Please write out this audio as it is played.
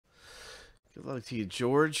Good luck to you,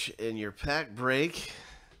 George, in your pack break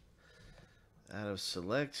out of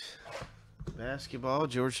Select Basketball.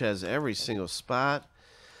 George has every single spot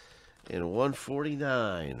in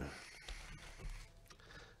 149.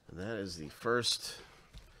 And that is the first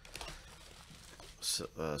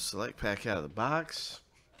Select pack out of the box.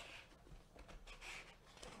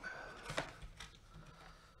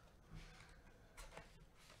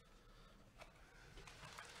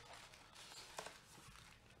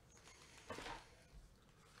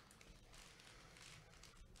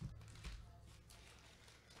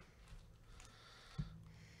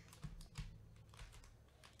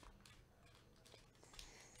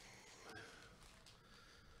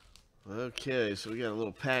 Okay, so we got a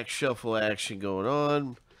little pack shuffle action going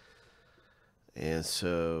on. And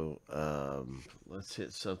so let's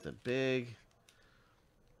hit something big.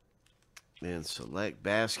 And Select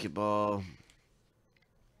Basketball.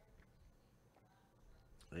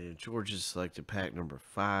 And George has selected pack number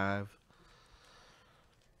 5.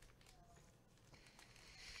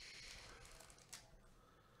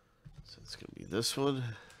 So it's going to be this one.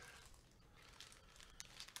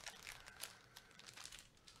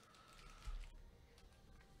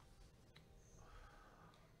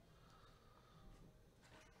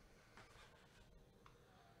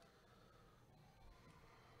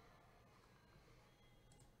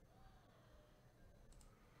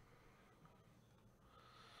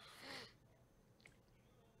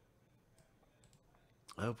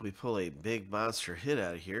 I hope we pull a big monster hit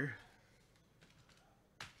out of here.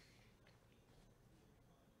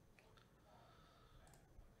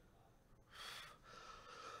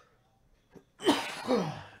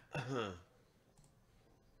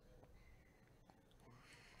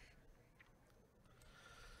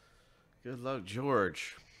 Good luck,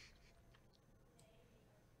 George.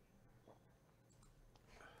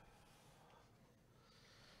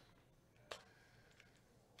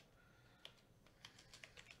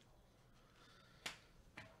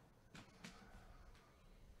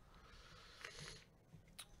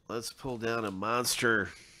 Let's pull down a monster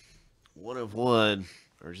 1 of 1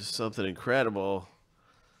 or just something incredible.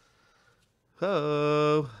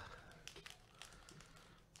 Oh.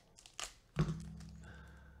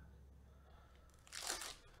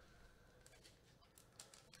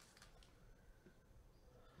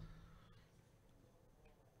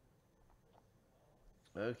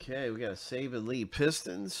 Okay, we got a Save and Lead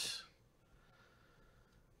Pistons.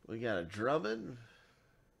 We got a Drummond.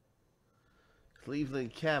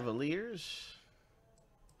 Cleveland Cavaliers.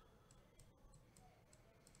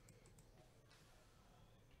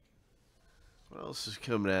 What else is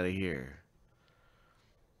coming out of here?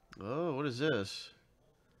 Oh, what is this?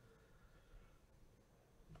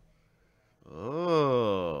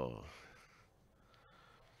 Oh.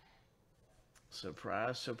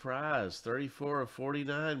 Surprise, surprise. 34 of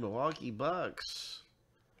 49 Milwaukee Bucks.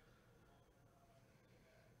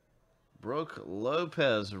 Brook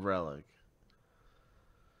Lopez relic.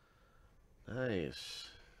 Nice.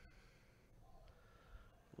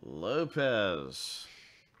 Lopez.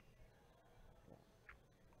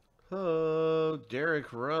 Oh,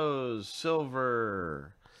 Derrick Rose,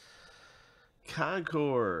 silver.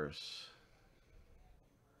 Concourse.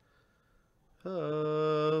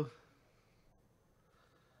 Oh.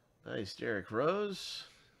 Nice, Derrick Rose.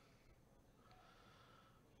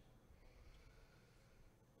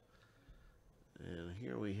 And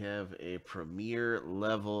here we have a premier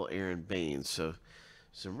level Aaron Baines. So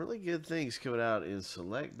some really good things coming out in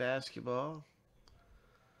Select Basketball.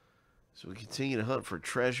 So we continue to hunt for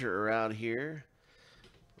treasure around here.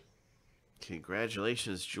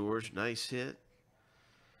 Congratulations, George. Nice hit.